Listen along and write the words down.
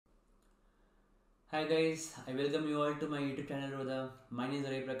Hi guys, I welcome you all to my YouTube channel Rodha. My name is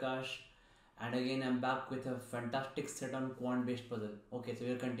Ray Prakash and again I'm back with a fantastic set on quant based puzzle. Okay, so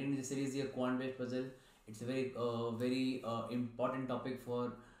we are continuing the series here quant based puzzle. It's a very important topic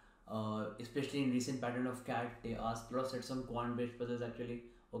for especially in recent pattern of CAT. They ask lot of sets on quant based puzzles actually.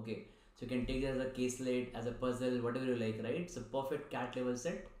 Okay, so you can take it as a case slate, as a puzzle, whatever you like, right? It's a perfect CAT level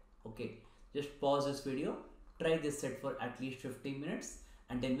set. Okay, just pause this video, try this set for at least 15 minutes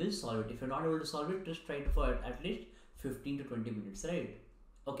and then we'll solve it. If you're not able to solve it, just try to for at least 15 to 20 minutes, right?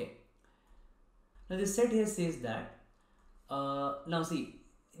 Okay. Now this set here says that, now see,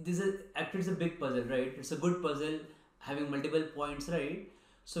 this is actually it's a big puzzle, right? It's a good puzzle having multiple points, right?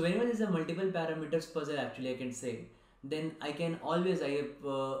 So whenever there's a multiple parameters puzzle, actually I can say, then I can always, I have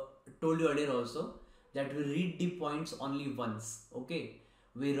told you earlier also, that we read the points only once, okay?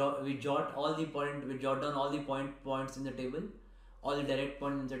 We jot all the we jot down all the points in the table, all the direct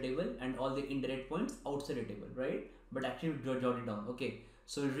points in the table and all the indirect points outside the table, right? But actually we jot it down, okay?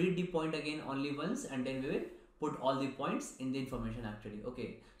 So we read the point again only once and then we will put all the points in the information actually,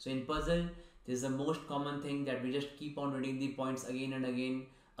 okay? So in puzzle, this is the most common thing that we just keep on reading the points again and again,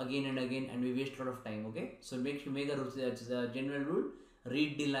 and we waste a lot of time, okay? So make a general rule,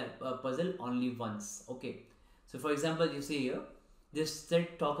 read the puzzle only once, okay? So for example, you see here, this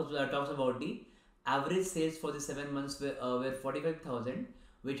set talks about the average sales for the 7 months were 45,000,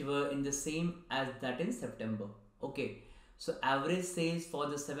 which were in the same as that in September. Okay, so average sales for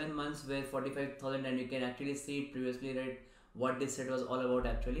the 7 months were 45,000, and you can actually see it previously, right? What this set was all about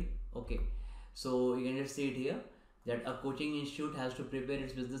actually. Okay, so you can just see it here that a coaching institute has to prepare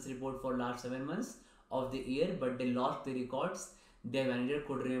its business report for last 7 months of the year, but they lost the records. Their manager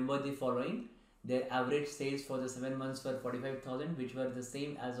could remember the following: their average sales for the 7 months were 45,000, which were the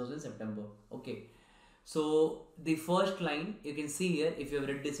same as was in September. Okay, so the first line you can see here if you have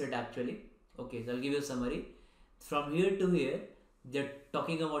read this set actually. Okay, so I'll give you a summary. From here to here, they're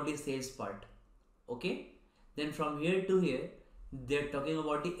talking about the sales part. Okay, then from here to here, they're talking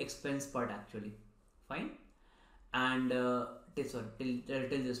about the expense part actually. Fine, and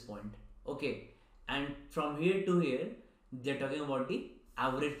till this point. Okay, and from here to here, they're talking about the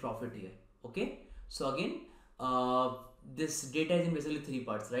average profit here. Okay, so again, this data is in basically three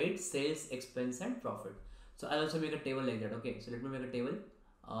parts, right? Sales, expense and profit. So I'll also make a table like that. Okay, so let me make a table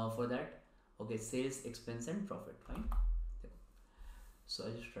for that. Okay, sales, expense and profit. Fine, so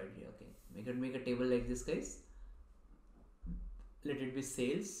I just tried here. Okay, make a table like this, guys. Let it be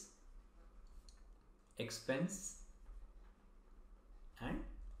sales, expense and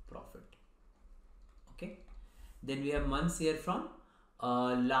profit. Okay, then we have months here from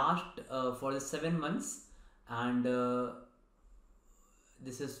last for the 7 months, and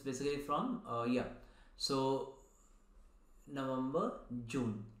this is basically from so November,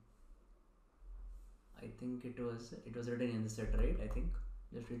 June. I think it was written in the set, right? I think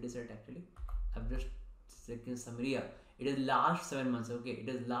just read the set actually. I've just taken summary. Yeah, it is last 7 months. Okay, it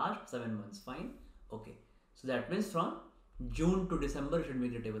is last 7 months. Fine. Okay, so that means from June to December you should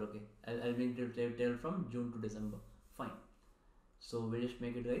make the table. Okay, I'll make the table from June to December. Fine. So we'll just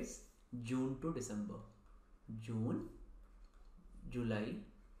make it, guys, June to December. June, July,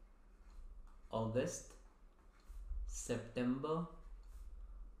 August, September,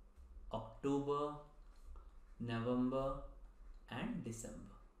 October, November and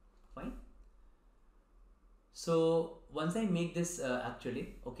December. Fine. So once I make this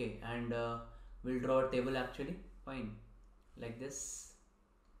actually, okay, and we'll draw a table actually. Fine, like this.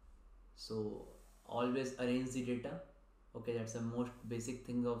 So always arrange the data. Okay, that's the most basic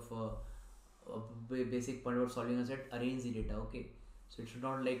thing of basic point about solving a set. Arrange the data. Okay, so it should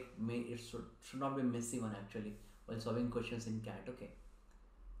not like it should not be messy one actually while solving questions in CAT. Okay,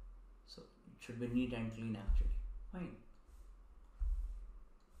 so it should be neat and clean actually. Fine.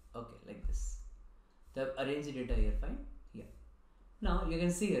 Okay, like this. The arrange the data here. Fine. Yeah. Now you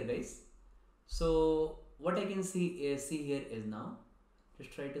can see here, guys. So what I can see here is now.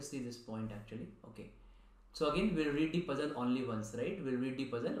 Just try to see this point actually. Okay. So again, we'll read the puzzle only once, right? We'll read the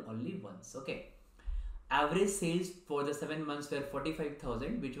puzzle only once. Okay. Average sales for the 7 months were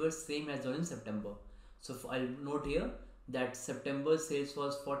 45,000, which was same as in September. So I'll note here that September sales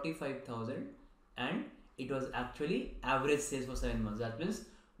was 45,000 and it was actually average sales for 7 months. That means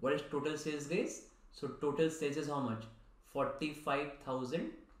what is total sales, guys? So total sales is how much? 45,000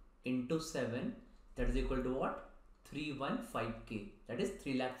 into 7. That is equal to what? 315k. That is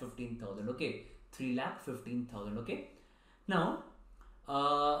 3,15,000. Okay. 3,15,000. Okay, now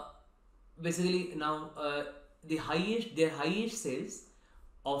basically now their highest sales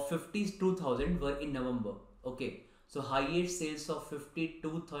of 52,000 were in November. Okay, so highest sales of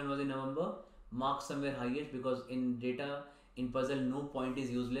 52,000 was in November, mark somewhere highest, because in data, in puzzle, no point is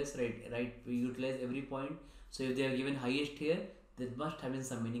useless, right? We utilize every point. So if they are given highest here, there must have been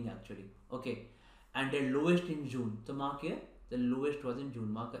some meaning actually. Okay, and the lowest in June, so mark here the lowest was in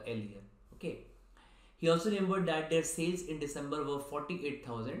June, mark a L here. Okay, he also remembered that their sales in December were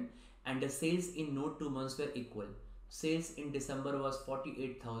 48,000 and the sales in no 2 months were equal. Sales in December was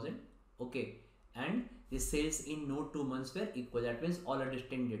 48,000, okay, and the sales in no 2 months were equal. That means all are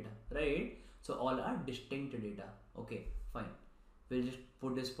distinct data, right? So all are distinct data. Okay, fine. We'll just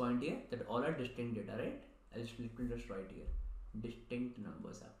put this point here that all are distinct data, right? I'll just write here distinct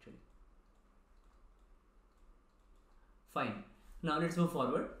numbers actually. Fine. Now let's move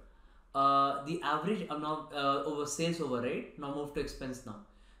forward. The average now over sales over, right? Now move to expense now.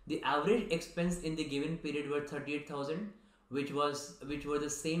 The average expense in the given period were 38,000, which were the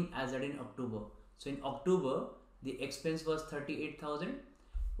same as that in October. So in October the expense was 38,000.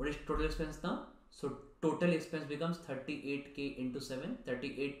 What is total expense now? So total expense becomes 38k into 7,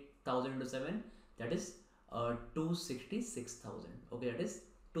 38,000 into 7, that is 266,000. Okay, that is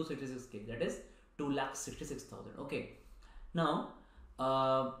 266k, that is 2,66,000. Okay, now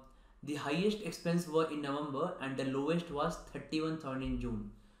the highest expense were in November and the lowest was 31,000 in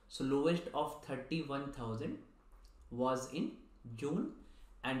June. So lowest of 31,000 was in June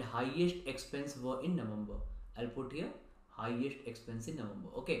and highest expense were in November. I'll put here highest expense in November.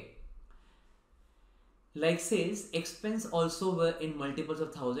 Okay, like sales, expense also were in multiples of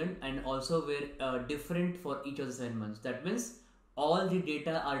 1,000 and also were different for each of the 7 months. That means all the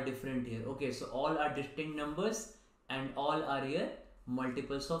data are different here. Okay, so all are distinct numbers and all are here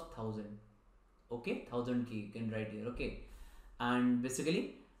multiples of 1,000. Okay, 1,000k you can write here. Okay, and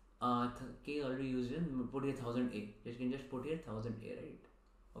basically k already used in, put here 1,000a. You can just put here 1,000a, right?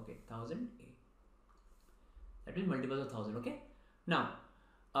 Okay, 1,000a. That means multiples of 1,000. Okay, now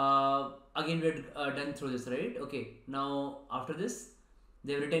again we're done through this, right? Okay, now after this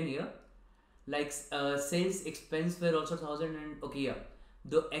they've written here like sales expense were also 1,000 and okay, yeah,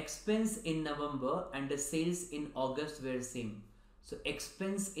 the expense in November and the sales in August were same. So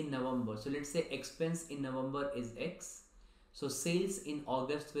expense in November, so let's say expense in November is X, so sales in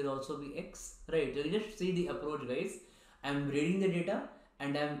August will also be X, right? So you just see the approach, guys. I'm reading the data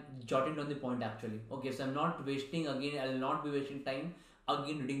and I'm jotting down the point actually. Okay, so I'm not wasting, again I'll not be wasting time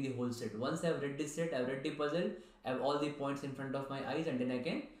again reading the whole set. Once I've read this set, I've read the puzzle, I have all the points in front of my eyes, and then I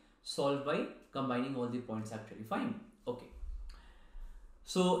can solve by combining all the points actually. Fine. Okay,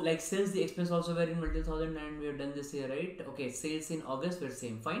 so like sales, the expense also were in multiple thousand and we have done this here, right? Okay, sales in August were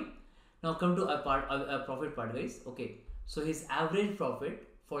same. Fine. Now come to a profit part, guys. Okay, so his average profit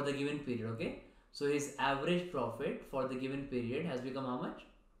for the given period. Okay, so his average profit for the given period has become how much?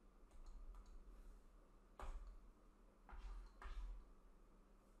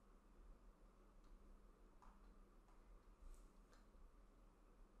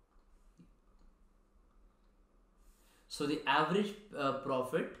 So the average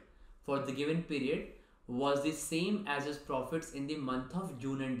profit for the given period was the same as his profits in the month of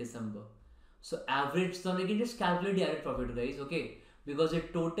June and December. So average, so you can just calculate the average profit, guys. Okay, because the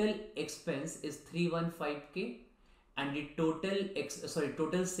total expense is 315k and the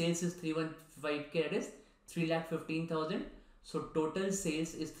total sales is 315k, that is 3,15,000. So total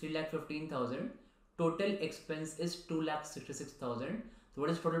sales is 3,15,000. Total expense is 2,66,000. So what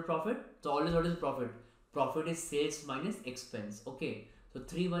is total profit? So always what is profit? Profit is sales minus expense. Okay, so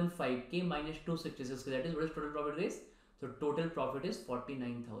 315k minus 266k, that is what is total profit, guys? So total profit is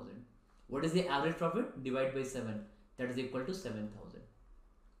 49,000. What is the average profit? Divide by 7, that is equal to 7,000.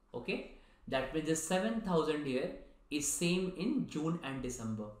 Okay, that means the 7,000 here is same in June and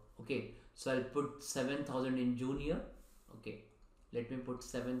December. Okay, so I'll put 7,000 in June here. Okay, let me put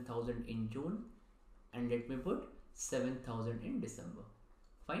 7,000 in June and let me put 7,000 in December.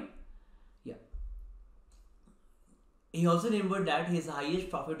 Fine. Yeah, he also remembered that his highest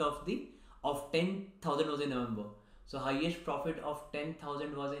profit of 10,000 was in November. So highest profit of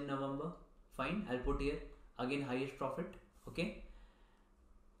 10,000 was in November. Fine, I'll put here again highest profit. Okay,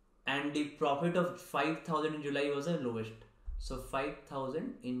 and the profit of 5,000 in July was the lowest. So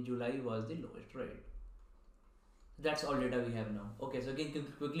 5,000 in July was the lowest, right? That's all data we have now. Okay, so again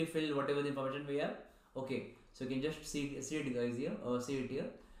quickly fill whatever the information we have. Okay, so you can just see it, guys, here, see it here.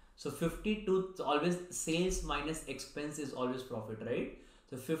 So 52, so always sales minus expense is always profit, right?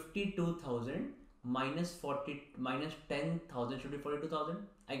 So 52,000 minus 10,000 should be 42,000.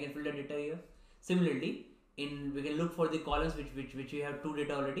 I can fill the data here. Similarly, we can look for the columns which we have two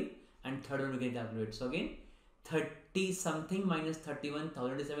data already, and third one we can calculate. So again 30 something minus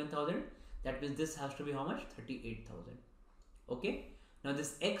 31,000 is 7,000. That means this has to be how much? 38,000. Okay. Now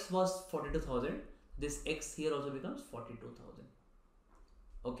this x was 42,000. This x here also becomes 42,000.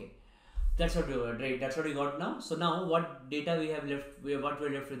 Okay, that's what we got, right? That's what we got now. So now what data we have left? What we're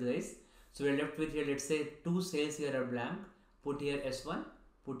left with is, so we're left with here. Let's say 2 sales here are blank. Put here S1.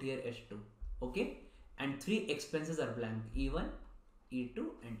 Put here S2. Okay, and 3 expenses are blank. E1, E2,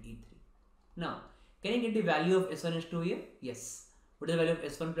 and E3. Now, can you get the value of S1, S2 here? Yes. What is the value of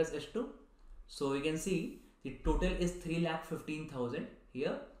S1 plus S2? So we can see the total is 3,15,000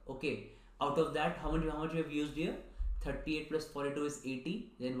 here. Okay. Out of that, how much we have used here? 38 plus 42 is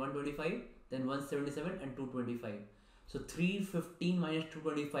 80. Then 125. Then 177 and 225. So 315 minus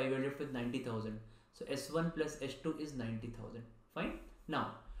 225, we are left with 90,000. So S1 plus S2 is 90,000. Fine.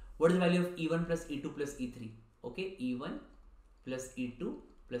 Now, what is the value of E1 plus E2 plus E3? Okay. E1 plus E2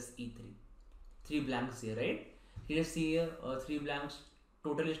 plus E3. 3 blanks here, right? You just see here 3 blanks,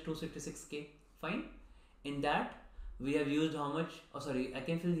 total is 266k. Fine. In that we have used how much? Oh, sorry, I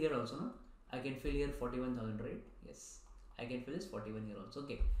can fill here also, no? I can fill here 41,000, right? Yes, I can fill this 41 here also.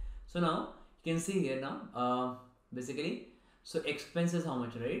 Okay. So now you can see here now basically, so expense is how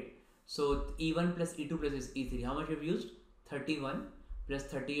much, right? So E1 plus E2 plus is E3. How much we have used? 31 plus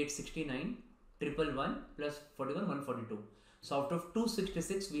 38, 69, 111 plus 41, 142. So out of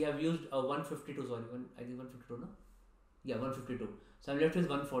 266, we have used 152. Sorry, I think 152. No, yeah, 152. So I'm left with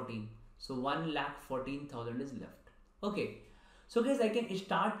 114. So 1,14,000 is left. Okay. So guys, I can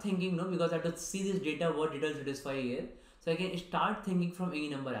start thinking, no, because I have to see this data, what data satisfy here. So I can start thinking from any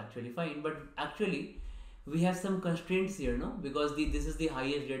number actually. Fine, but actually we have some constraints here, no, because this is the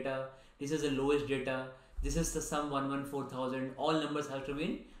highest data, this is the lowest data, this is the sum 114,000. All numbers have to be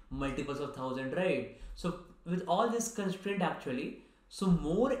in multiples of 1,000, right? So with all this constraint actually, so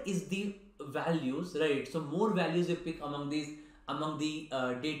more is the values, right? So more values you pick among the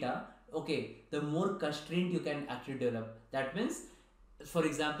data, okay, the more constraint you can actually develop. That means, for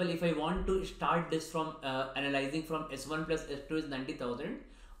example, if I want to start this from analyzing from S1 plus S2 is 90,000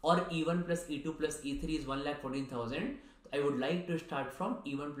 or E1 plus E2 plus E3 is 1,14,000, I would like to start from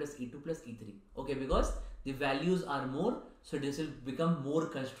E1 plus E2 plus E3. Okay, because the values are more, so this will become more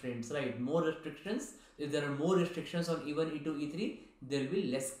constraints, right? More restrictions. If there are more restrictions on E1, E2, E3, there will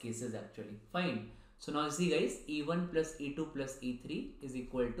be less cases actually. Fine. So now you see guys, E1 plus E2 plus E3 is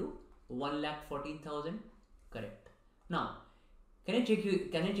equal to 1,14,000. Correct. Now, can I check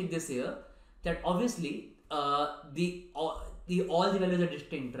this here? That obviously all the values are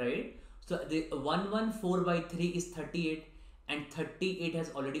distinct, right? So the 114 by 3 is 38 and 38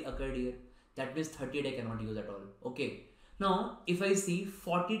 has already occurred here. That means 38 I cannot use at all. Okay. Now, if I see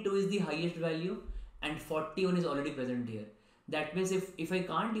 42 is the highest value and 41 is already present here. That means if I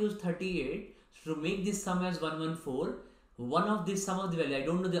can't use 38, so to make this sum as 114, one of the sum of the value, I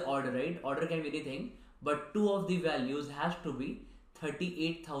don't know the order, right? Order can be anything, but two of the values has to be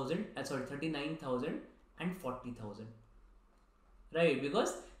 39,000 and 40,000. Right?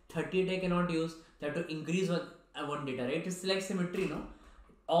 Because 38 I cannot use, that to increase one data, right? It's like symmetry, no?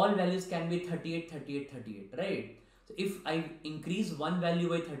 All values can be 38, 38, 38, right? So if I increase one value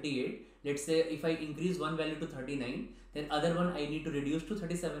by 38, let's say if I increase one value to 39, then other one I need to reduce to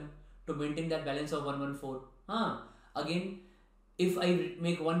 37 to maintain that balance of 114. Again, if I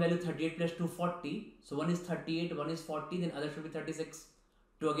make one value 38 plus 2 40, so one is 38, one is 40, then other should be 36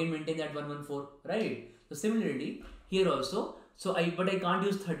 to again maintain that 114, right? So similarly here also, but I can't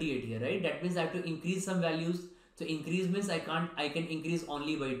use 38 here, right? That means I have to increase some values. So increase means I can increase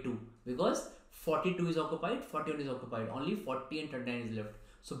only by 2 because 42 is occupied, 41 is occupied, only 40 and 39 is left.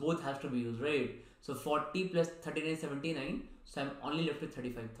 So both has to be used, right? So 40 plus 39 is 79, so I'm only left with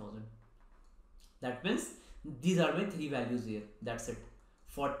 35,000. That means these are my three values here. That's it.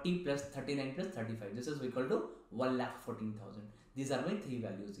 40 plus 39 plus 35. This is equal to 1,14,000. These are my three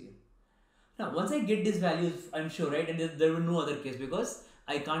values here. Now, once I get these values, I'm sure, right? And there will be no other case because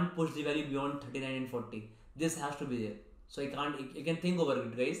I can't push the value beyond 39 and 40. This has to be there. So I can't. You can think over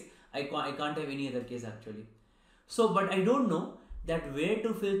it, guys. I can't have any other case actually. So, but I don't know that where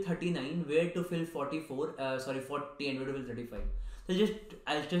to fill 39, where to fill 40 and where to fill 35. So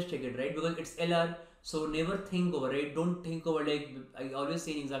I'll just check it, right? Because it's LR. So never think over it. Don't think over like I always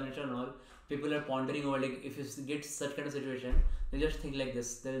say in examination and all. People are pondering over like if you get such kind of situation, they just think like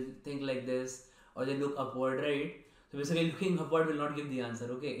this. They'll think like this, or they look upward, right? So basically, looking upward will not give the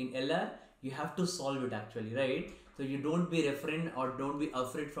answer. Okay, in LR you have to solve it actually, right? So you don't be referent or don't be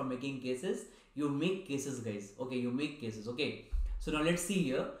afraid from making cases. You make cases, guys. Okay, you make cases. Okay. So now let's see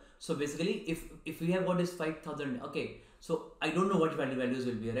here. So basically, if we have got this 5,000, okay. So I don't know what values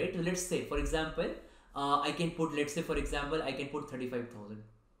will be, right? So let's say, for example, I can put, let's say, for example, I can put 35,000,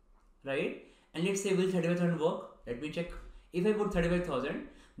 right? And let's say, will 35,000 work? Let me check. If I put 35,000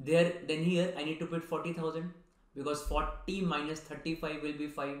 there, then here I need to put 40,000 because 40 minus 35 will be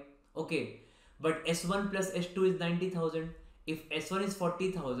 5. Okay, but S1 plus S2 is 90,000. If S1 is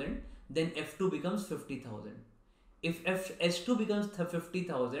 40,000, then F2 becomes 50,000. If S2 becomes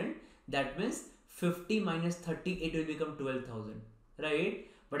 50,000, that means 50 minus 38 will become 12,000, right?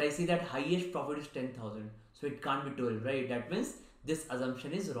 But I see that highest profit is 10,000, so it can't be 12, right? That means this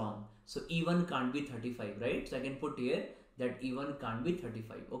assumption is wrong. So E1 can't be 35, right? So I can put here that E1 can't be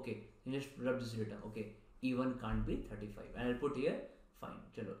 35. Okay, you just rub this data. Okay, E1 can't be 35, and I'll put here fine.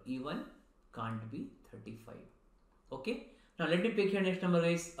 Chalo, E1 can't be 35. Okay. Now let me pick your next number,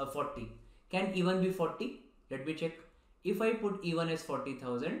 guys. 40. Can E1 be 40? Let me check. If I put E1 as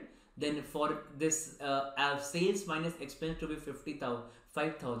 40,000, then for this sales minus expense to be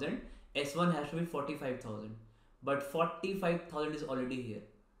 5,000, S1 has to be 45,000. But 45,000 is already here.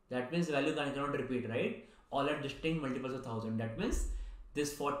 That means value cannot repeat, right? All are distinct multiples of 1000. That means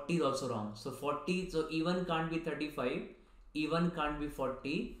this 40 is also wrong. So 40, so E1 can't be 35, E1 can't be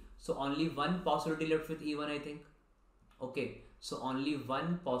 40. So only one possibility left with E1, I think. Okay, so only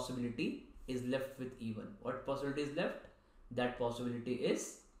one possibility is left with E1. What possibility is left? That possibility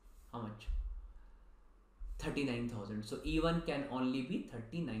is how much? 39,000. So E1 can only be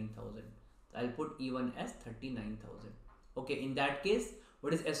 39,000. I'll put E1 as 39,000. Okay, in that case,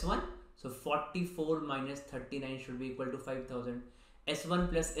 what is S1? So 44 minus 39 should be equal to 5,000.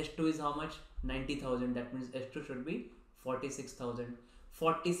 S1 plus S2 is how much? 90,000. That means S2 should be 46,000.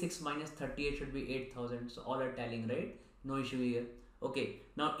 46 minus 38 should be 8,000. So all are tallying, right? No issue here. Okay,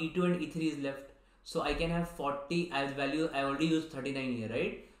 now E2 and E3 is left. So I can have 40 as value. I already used 39 here,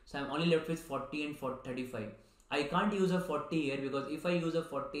 right? So I'm only left with 40 and 35. I can't use a 40 here because if I use a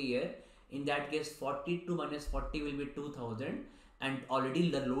 40 here, in that case 42 minus 40 will be 2000, and already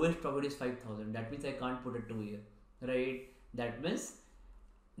the lowest profit is 5,000. That means I can't put a 2 here, right? That means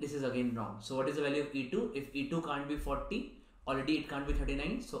this is again wrong. So what is the value of E2? If E2 can't be 40, already it can't be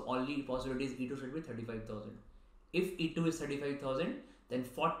 39. So only possibility is E2 should be 35,000. If E2 is 35,000, then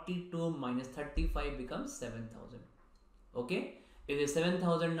 42 minus 35 becomes 7,000. Okay, if it's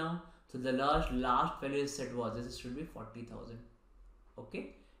 7,000 now, so the last value is set was this should be 40,000.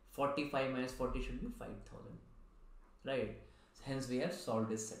 Okay, 45 minus 40 should be 5,000, right? So hence we have solved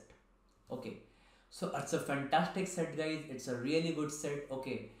this set. Okay, so it's a fantastic set, guys. It's a really good set.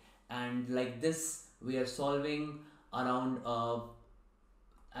 Okay, and like this we are solving around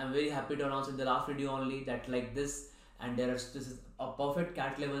I'm very happy to announce in the last video only that like this, and this is a perfect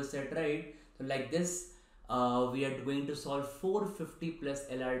cat level set, right? So like this we are going to solve 450 plus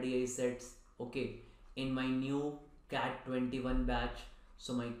LRDI sets, okay, in my new cat 21 batch.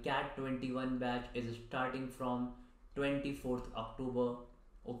 So my cat 21 batch is starting from 24th October,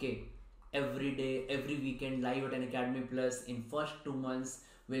 okay. Every day, every weekend, live at an Academy Plus. In first 2 months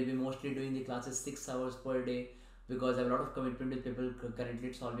we'll be mostly doing the classes 6 hours per day, because I have a lot of commitment with people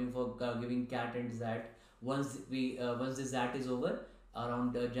currently solving for giving cat and ZAT. Once the ZAT is over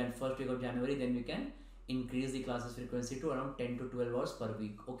around first week of January, then we can increase the classes frequency to around 10 to 12 hours per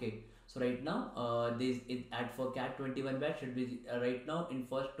week. Okay, so right now for cat 21 batch should be right now in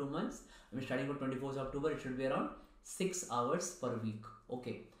first 2 months, I'm starting from 24th October, it should be around 6 hours per week.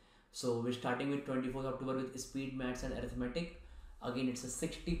 Okay, so we're starting with 24th October with speed, maths and arithmetic. Again, it's a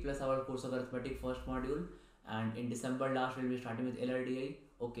 60 plus hour course of arithmetic first module, and in December last we'll be starting with LRDI.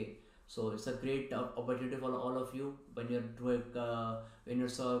 Okay, so it's a great opportunity for all of you. When you're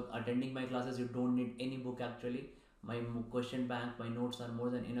attending my classes, you don't need any book actually. My question bank, my notes are more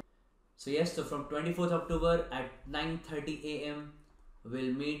than enough. So yes, so from 24th October at 9:30 a.m.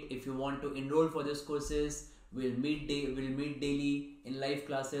 we'll meet. If you want to enroll for these courses, we'll meet daily in live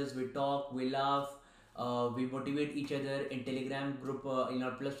classes. We talk, we laugh, we motivate each other in Telegram group. In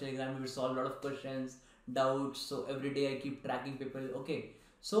our Plus Telegram, we solve a lot of questions, doubts. So every day I keep tracking people. Okay,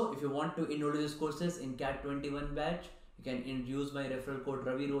 so if you want to enroll in these courses in cat 21 batch, you can use my referral code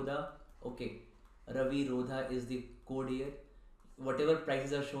Ravi Rodha. Okay, Ravi Rodha is the code here. Whatever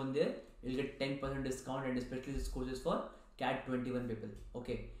prices are shown there, you'll get 10% discount, and especially this course is for cat 21 people.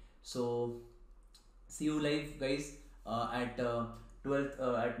 Okay, so see you live, guys, at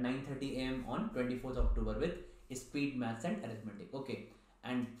 9:30 a.m. on 24th October with speed, maths and arithmetic. Okay,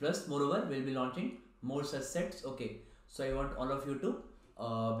 and plus moreover we'll be launching more such sets. Okay, so I want all of you to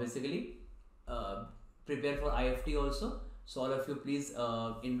basically prepare for IFT also. So all of you please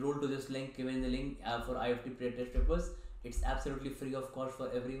enroll to this link given in the link for IFT pre-test papers. It's absolutely free of cost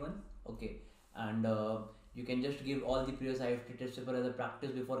for everyone. Okay, and you can just give all the previous IFT test paper as a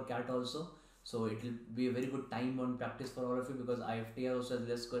practice before CAT also. So it will be a very good time on practice for all of you, because IFT also has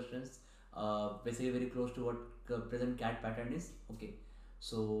less questions, basically very close to what present cat pattern is. Okay,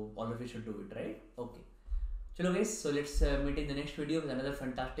 so all of you should do it, right? Okay. Chalo guys, so let's meet in the next video with another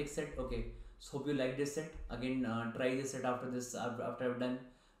fantastic set. Okay, so hope you like this set. Again, try this set after this. After I've done,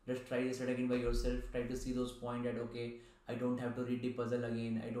 just try this set again by yourself. Try to see those points that okay, I don't have to read the puzzle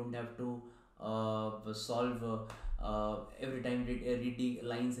again. I don't have to solve every time read the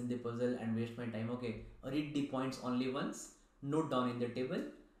lines in the puzzle and waste my time. Okay, read the points only once. Note down in the table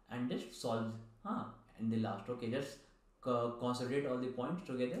and just solve. In the last. Okay, just consolidate all the points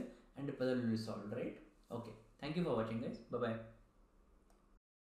together and the puzzle will be solved. Right? Okay. Thank you for watching guys. Bye bye.